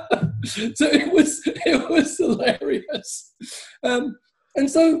 So it was hilarious. And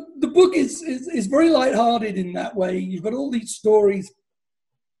so the book is very lighthearted in that way. You've got all these stories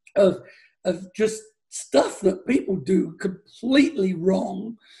of just stuff that people do completely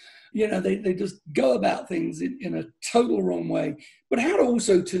wrong. They just go about things in a total wrong way. But how to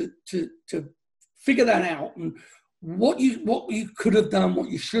also to figure that out, and what you could have done, what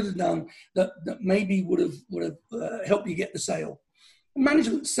you should have done that maybe would have helped you get the sale.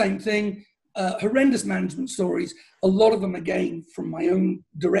 Management, same thing. Horrendous management stories. A lot of them, again, from my own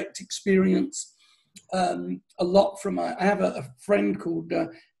direct experience. A lot from I have a friend called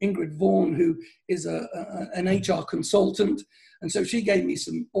Ingrid Vaughan, who is an HR consultant. And so she gave me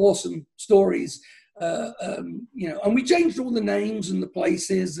some awesome stories, and we changed all the names and the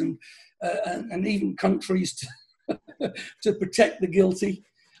places and even countries to protect the guilty,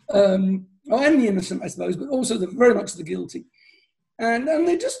 and the innocent, I suppose, but also very much the guilty. And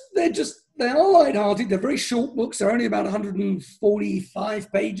they are lighthearted. They're very short books. They're only about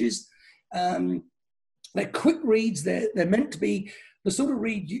 145 pages. They're quick reads. They're meant to be the sort of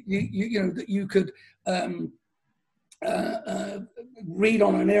read that you could read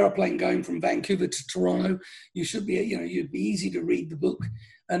on an airplane going from Vancouver to Toronto. You should be, you'd be easy to read the book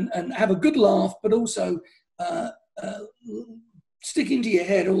and have a good laugh, but also stick into your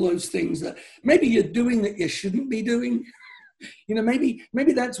head all those things that maybe you're doing that you shouldn't be doing.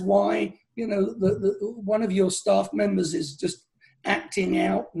 Maybe that's why, one of your staff members is just acting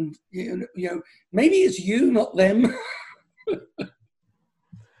out, and maybe it's you, not them.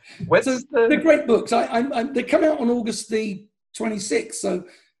 They're great books. They come out on August the 26th, so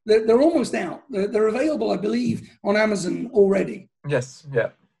they're almost out. They're available, I believe, on Amazon already. Yes,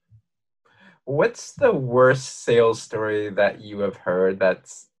 yeah. What's the worst sales story that you have heard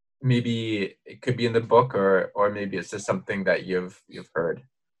that's maybe it could be in the book, or maybe it's just something that you've heard?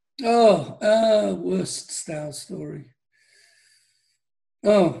 Worst sales story.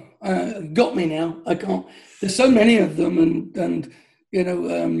 Got me now. I can't. There's so many of them, and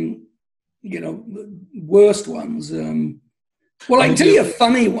worst ones. Well, I can tell you a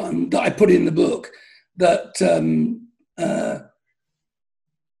funny one that I put in the book. that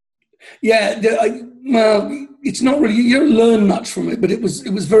well, it's not really, you don't learn much from it, but it was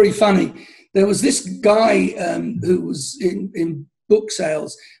very funny. There was this guy who was in book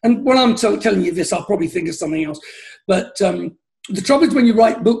sales, and when I'm telling you this, I'll probably think of something else. But the trouble is when you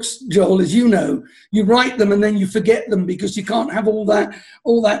write books, Joel, as you know, you write them and then you forget them because you can't have all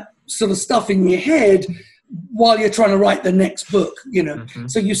that sort of stuff in your head while you're trying to write the next book, you know. Mm-hmm.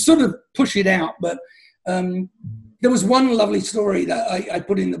 So you sort of push it out. But there was one lovely story that I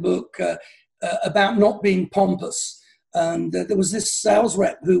put in the book about not being pompous. And there was this sales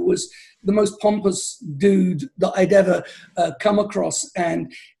rep who was the most pompous dude that I'd ever come across.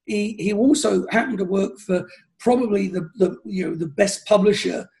 And he also happened to work for probably the best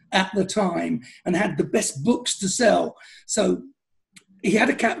publisher at the time and had the best books to sell. So he had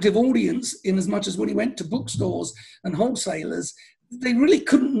a captive audience in as much as when he went to bookstores and wholesalers, they really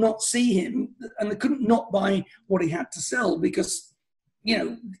couldn't not see him and they couldn't not buy what he had to sell because, you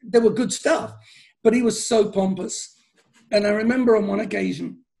know, they were good stuff. But he was so pompous. And I remember on one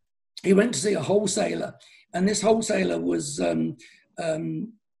occasion, he went to see a wholesaler, and this wholesaler was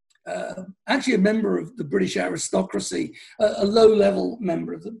actually a member of the British aristocracy, a low-level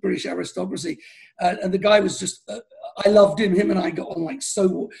member of the British aristocracy. And the guy was just, I loved him. Him and I got on like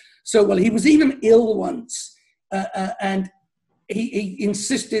so well. He was even ill once, and he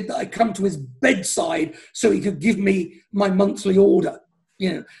insisted that I come to his bedside so he could give me my monthly order.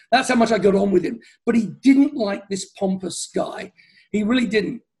 You know, that's how much I got on with him. But he didn't like this pompous guy. He really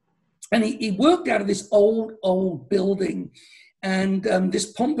didn't. And he worked out of this old building. And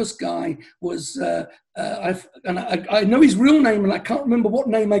this pompous guy was, I know his real name, and I can't remember what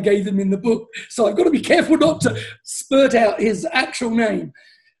name I gave him in the book. So I've got to be careful not to spurt out his actual name.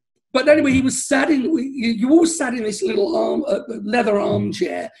 But anyway, he was you all sat in this little leather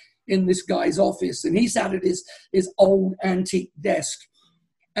armchair in this guy's office. And he sat at his old antique desk.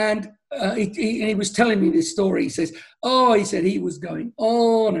 And he was telling me this story. He says, he was going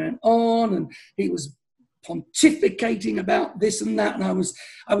on, and he was pontificating about this and that. And I was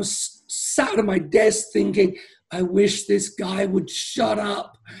sat at my desk thinking, I wish this guy would shut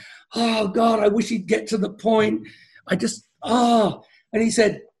up. Oh, God, I wish he'd get to the point. And he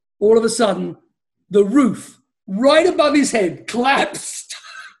said, all of a sudden, the roof right above his head collapsed.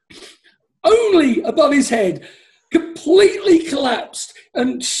 Only above his head, completely collapsed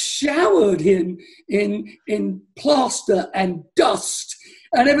and showered him in plaster and dust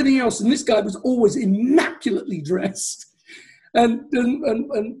and everything else. And this guy was always immaculately dressed. And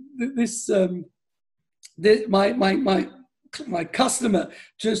this my customer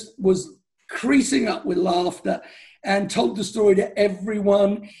just was creasing up with laughter and told the story to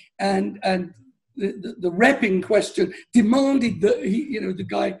everyone. And the rep in question demanded that the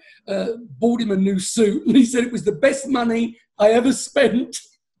guy bought him a new suit, and he said it was the best money I ever spent.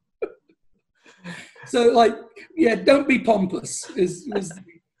 So, don't be pompous.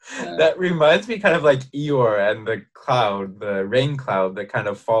 That reminds me kind of like Eeyore and the rain cloud that kind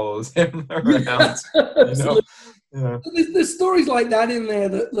of follows him around. Yeah. There's stories like that in there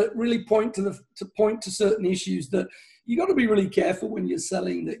that really point to certain issues that you got to be really careful when you're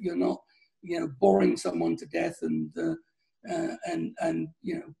selling, that you're not boring someone to death and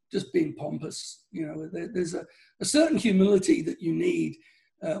just being pompous. There's a certain humility that you need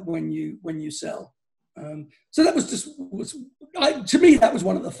when you sell. So that was to me, that was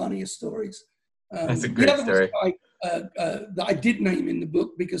one of the funniest stories. That's a great story. That I did name in the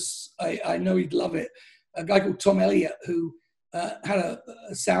book because I know he'd love it. A guy called Tom Elliott, who had a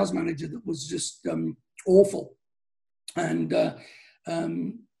sales manager that was just awful. And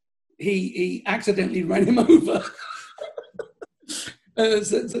he accidentally ran him over.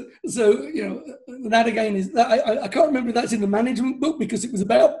 That again is that I can't remember if that's in the management book because it was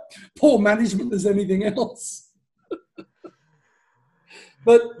about poor management as anything else.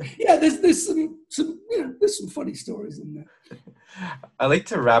 But yeah, there's some funny stories in there. I like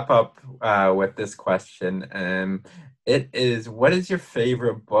to wrap up with this question. It is, what is your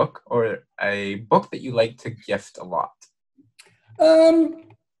favorite book or a book that you like to gift a lot?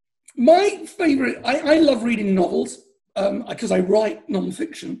 My favorite, I love reading novels because I write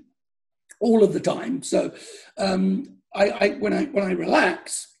nonfiction all of the time. So when I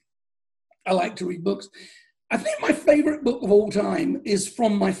relax, I like to read books. I think my favorite book of all time is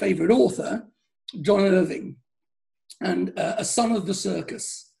from my favorite author, John Irving, and A Son of the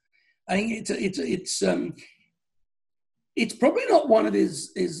Circus. I think it's probably not one of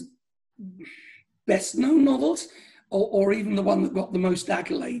his best known novels, or even the one that got the most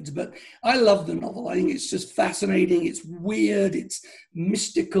accolades. But I love the novel. I think it's just fascinating. It's weird. It's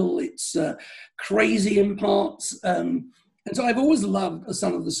mystical. It's crazy in parts. And so I've always loved A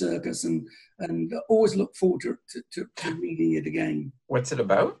Son of the Circus, and always look forward to reading it again. What's it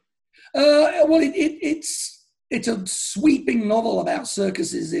about? Well, it's a sweeping novel about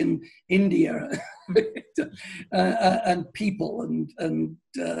circuses in India and people and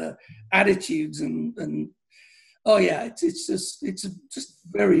attitudes and oh yeah, it's just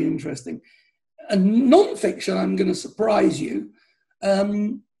very interesting. And non-fiction, I'm going to surprise you.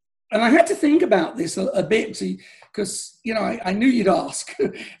 And I had to think about this a bit because, you know, I knew you'd ask.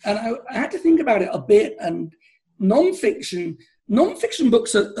 And I had to think about it a bit. And non-fiction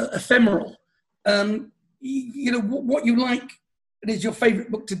books are ephemeral. You know, what you like is your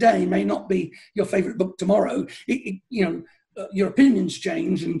favorite book today may not be your favorite book tomorrow. You know, your opinions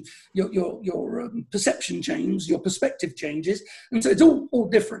change and your perception changes, your perspective changes. And so it's all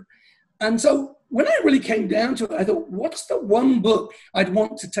different. And so when I really came down to it, I thought, what's the one book I'd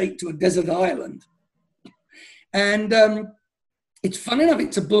want to take to a desert island? And it's fun enough,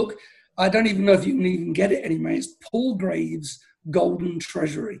 it's a book, I don't even know if you can even get it anymore. It's Paul Graves' Golden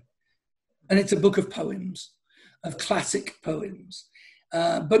Treasury. And it's a book of poems, of classic poems.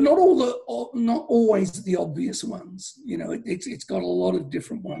 But not always the obvious ones. You know, it's got a lot of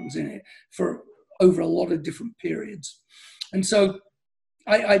different ones in it for over a lot of different periods. And so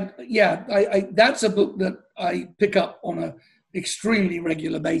that's a book that I pick up on an extremely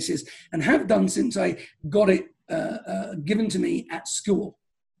regular basis and have done since I got it given to me at school.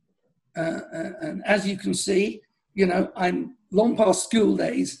 And as you can see, you know, I'm long past school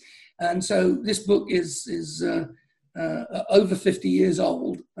days. And so this book is over 50 years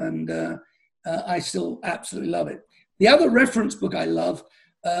old, and I still absolutely love it. The other reference book I love,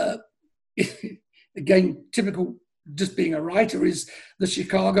 again, typical just being a writer, is the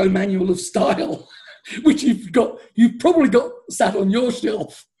Chicago Manual of Style, which you've probably got sat on your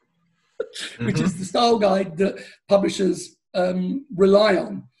shelf, which is the style guide that publishers rely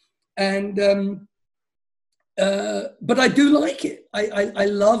on. And but I do like it. I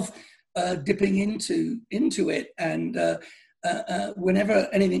love dipping into it, and whenever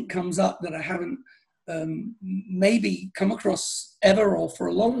anything comes up that I haven't maybe come across ever or for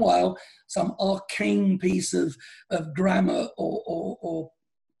a long while, some arcane piece of grammar or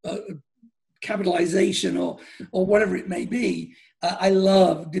capitalization or whatever it may be, I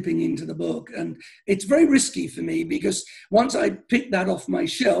love dipping into the book. And it's very risky for me because once I pick that off my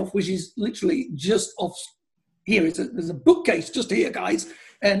shelf, which is literally just off here, there's a bookcase just here, guys,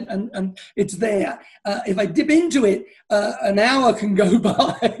 and it's there. If I dip into it, an hour can go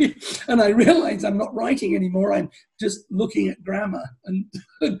by and I realize I'm not writing anymore. I'm just looking at grammar and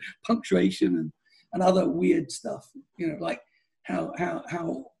punctuation and other weird stuff, you know, like how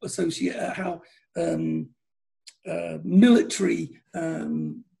military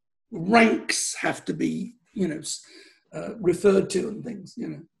ranks have to be, you know, referred to and things, you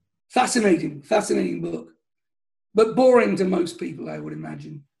know. Fascinating book. But boring to most people, I would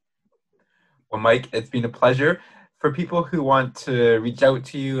imagine. Well, Mike, it's been a pleasure. For people who want to reach out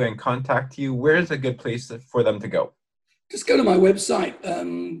to you and contact you, where's a good place for them to go? Just go to my website,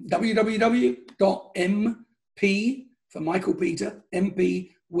 www.mp, for Michael Peter,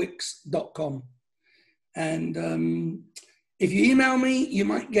 mpwix.com. And if you email me,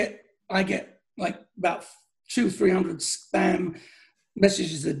 I get like about 200-300 spam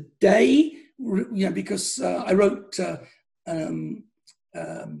messages a day. You know, because I wrote a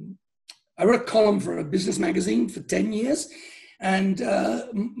column for a business magazine for 10 years, and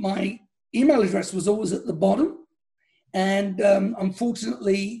my email address was always at the bottom. And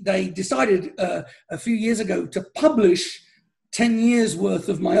unfortunately, they decided a few years ago to publish 10 years worth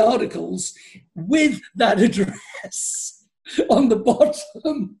of my articles with that address on the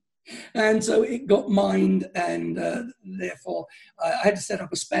bottom. And so it got mined, and therefore I had to set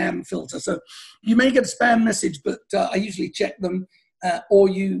up a spam filter. So you may get a spam message, but I usually check them, or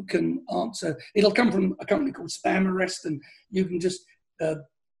you can answer. It'll come from a company called Spam Arrest, and you can just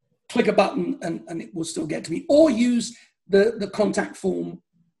click a button and it will still get to me, or use the contact form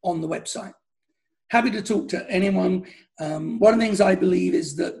on the website. Happy to talk to anyone. One of the things I believe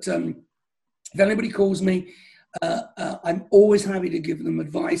is that if anybody calls me, I'm always happy to give them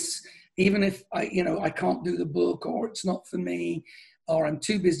advice, even if I can't do the book, or it's not for me, or I'm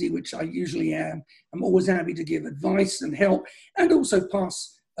too busy, which I usually am. I'm always happy to give advice and help, and also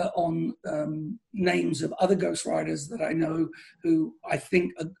pass on names of other ghostwriters that I know who I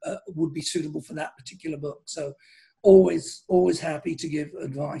think would be suitable for that particular book. So always happy to give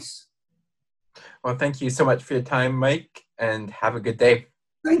advice. Well, thank you so much for your time, Mike, and have a good day.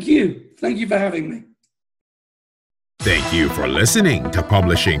 Thank you. Thank you for having me. Thank you for listening to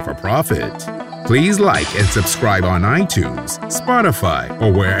Publishing for Profit. Please like and subscribe on iTunes, Spotify,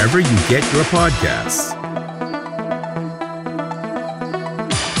 or wherever you get your podcasts.